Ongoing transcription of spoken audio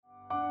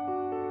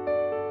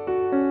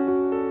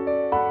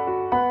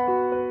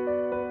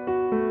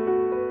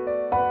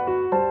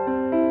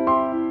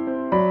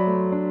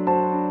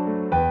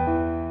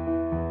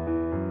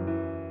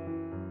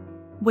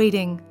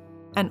Waiting,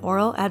 an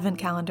Oral Advent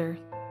Calendar,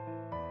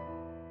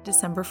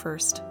 December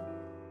 1st.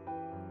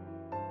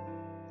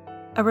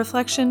 A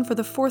reflection for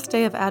the fourth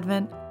day of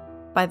Advent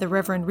by the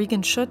Reverend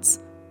Regan Schutz,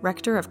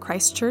 rector of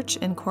Christ Church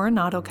in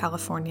Coronado,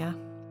 California.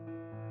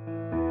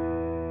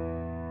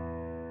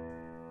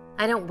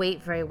 I don't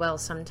wait very well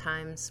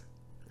sometimes.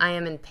 I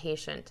am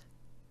impatient.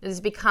 It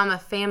has become a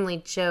family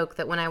joke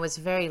that when I was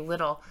very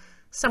little,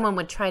 someone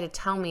would try to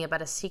tell me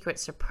about a secret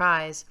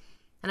surprise,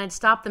 and I'd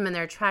stop them in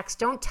their tracks.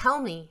 "Don't tell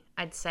me,"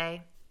 I'd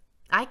say.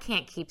 "I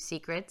can't keep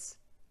secrets."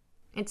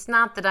 It's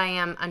not that I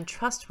am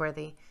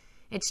untrustworthy.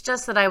 It's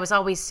just that I was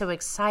always so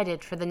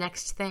excited for the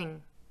next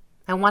thing.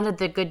 I wanted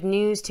the good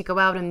news to go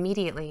out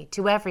immediately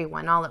to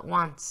everyone all at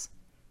once.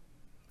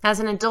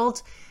 As an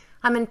adult,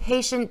 I'm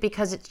impatient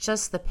because it's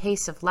just the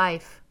pace of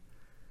life,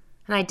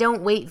 and I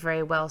don't wait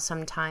very well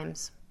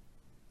sometimes.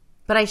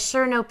 But I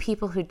sure know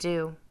people who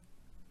do.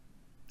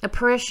 A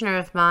parishioner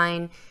of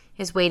mine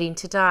is waiting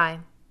to die.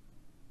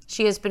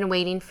 She has been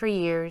waiting for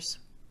years.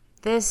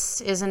 This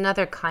is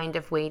another kind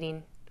of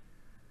waiting,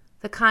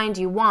 the kind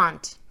you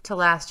want to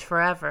last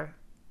forever,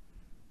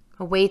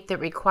 a wait that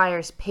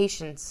requires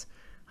patience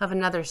of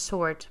another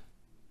sort.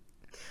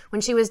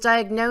 When she was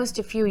diagnosed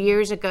a few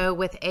years ago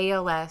with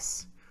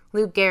ALS,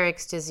 Lou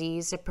Gehrig's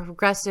disease, a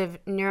progressive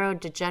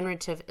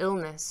neurodegenerative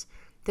illness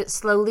that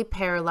slowly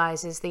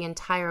paralyzes the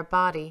entire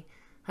body,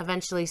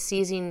 eventually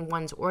seizing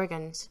one's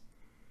organs,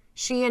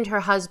 she and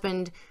her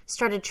husband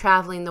started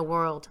traveling the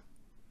world.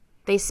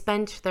 They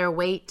spent their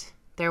wait,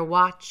 their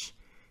watch,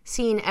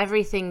 seeing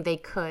everything they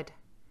could,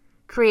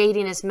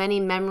 creating as many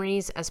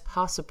memories as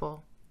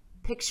possible,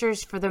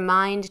 pictures for the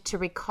mind to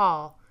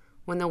recall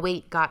when the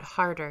wait got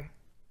harder.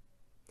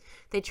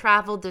 They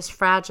traveled this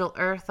fragile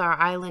earth, our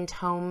island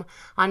home,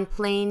 on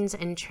planes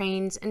and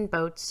trains and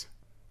boats,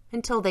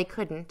 until they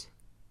couldn't.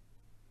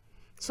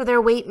 So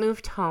their wait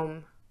moved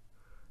home,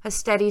 a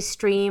steady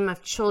stream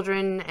of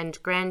children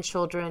and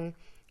grandchildren,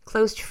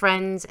 close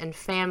friends and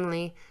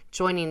family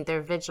joining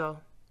their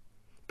vigil,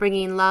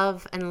 bringing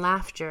love and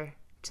laughter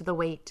to the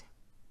wait.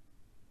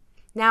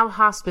 Now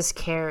hospice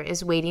care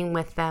is waiting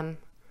with them,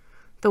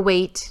 the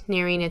wait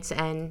nearing its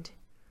end,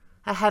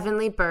 a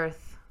heavenly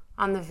birth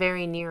on the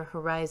very near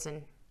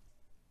horizon.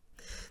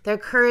 Their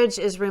courage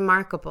is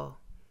remarkable,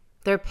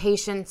 their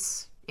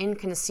patience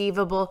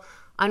inconceivable,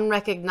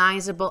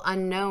 unrecognizable,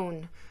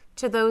 unknown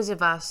to those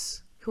of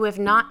us who have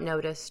not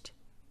noticed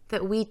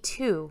that we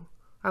too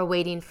are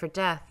waiting for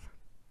death.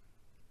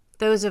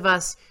 Those of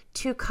us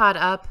too caught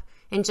up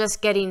in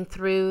just getting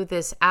through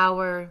this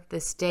hour,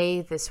 this day,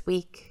 this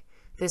week,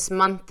 this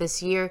month,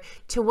 this year,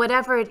 to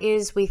whatever it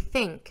is we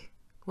think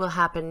will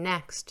happen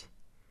next,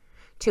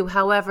 to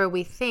however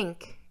we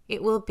think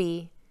it will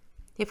be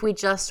if we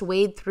just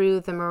wade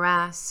through the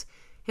morass,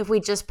 if we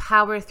just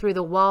power through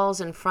the walls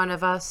in front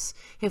of us,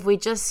 if we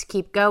just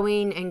keep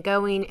going and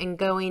going and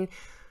going.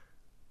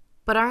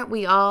 But aren't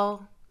we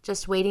all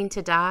just waiting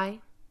to die?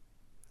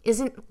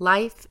 Isn't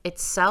life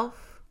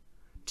itself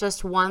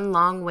just one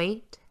long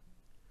wait?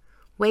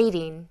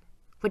 Waiting,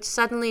 which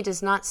suddenly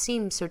does not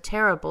seem so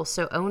terrible,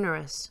 so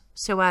onerous,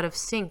 so out of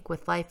sync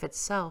with life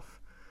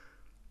itself.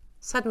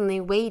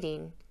 Suddenly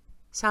waiting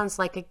sounds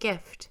like a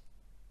gift.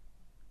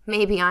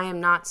 Maybe I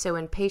am not so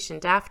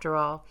impatient after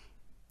all.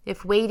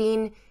 If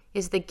waiting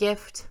is the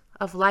gift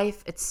of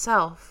life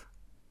itself,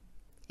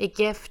 a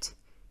gift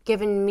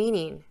given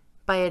meaning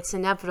by its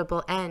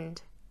inevitable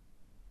end,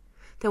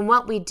 then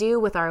what we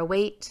do with our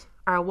wait,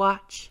 our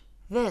watch,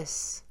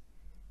 this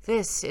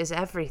is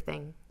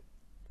everything.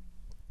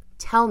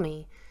 "Tell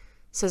me,"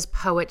 says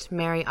poet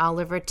Mary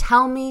Oliver,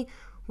 "tell me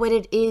what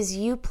it is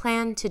you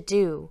plan to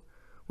do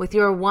with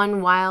your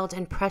one wild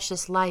and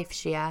precious life,"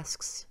 she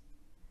asks.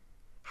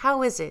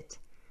 How is it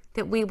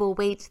that we will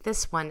wait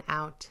this one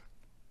out?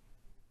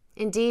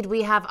 Indeed,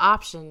 we have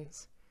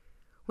options.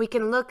 We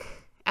can look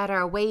at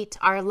our wait,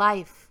 our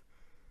life,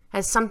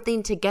 as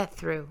something to get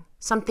through,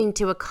 something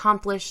to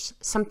accomplish,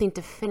 something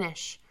to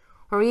finish,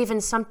 or even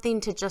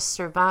something to just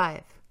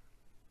survive.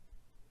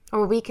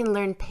 Or we can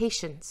learn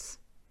patience,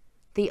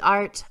 the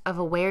art of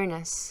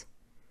awareness,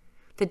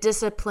 the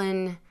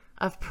discipline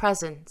of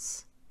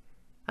presence,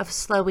 of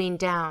slowing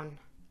down.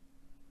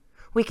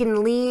 We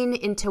can lean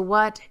into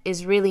what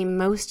is really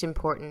most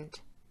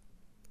important,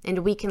 and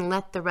we can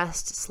let the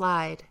rest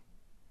slide.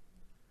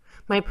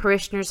 My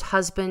parishioner's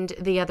husband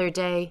the other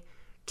day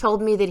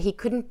told me that he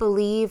couldn't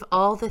believe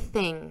all the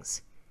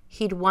things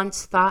he'd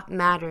once thought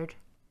mattered.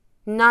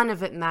 None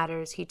of it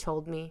matters, he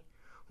told me.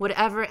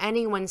 Whatever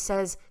anyone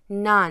says,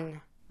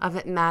 none of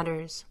it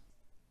matters.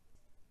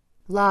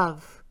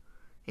 Love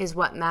is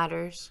what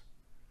matters.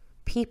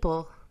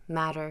 People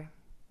matter.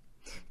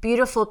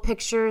 Beautiful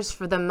pictures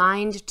for the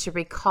mind to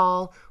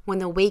recall when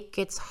the wait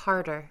gets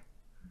harder.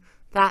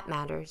 That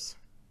matters.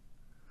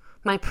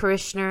 My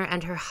parishioner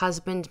and her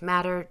husband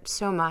matter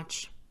so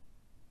much.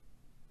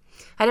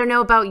 I don't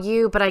know about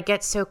you, but I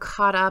get so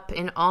caught up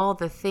in all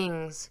the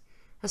things,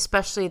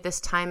 especially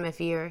this time of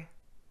year.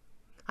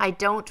 I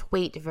don't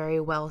wait very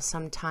well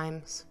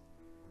sometimes,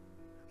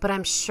 but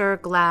I'm sure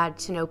glad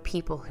to know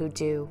people who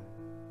do.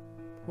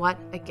 What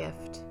a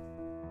gift.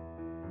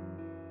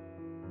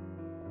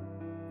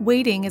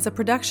 Waiting is a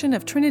production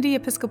of Trinity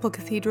Episcopal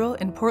Cathedral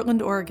in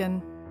Portland,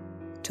 Oregon.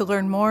 To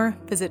learn more,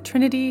 visit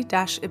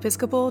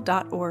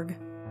trinity-episcopal.org.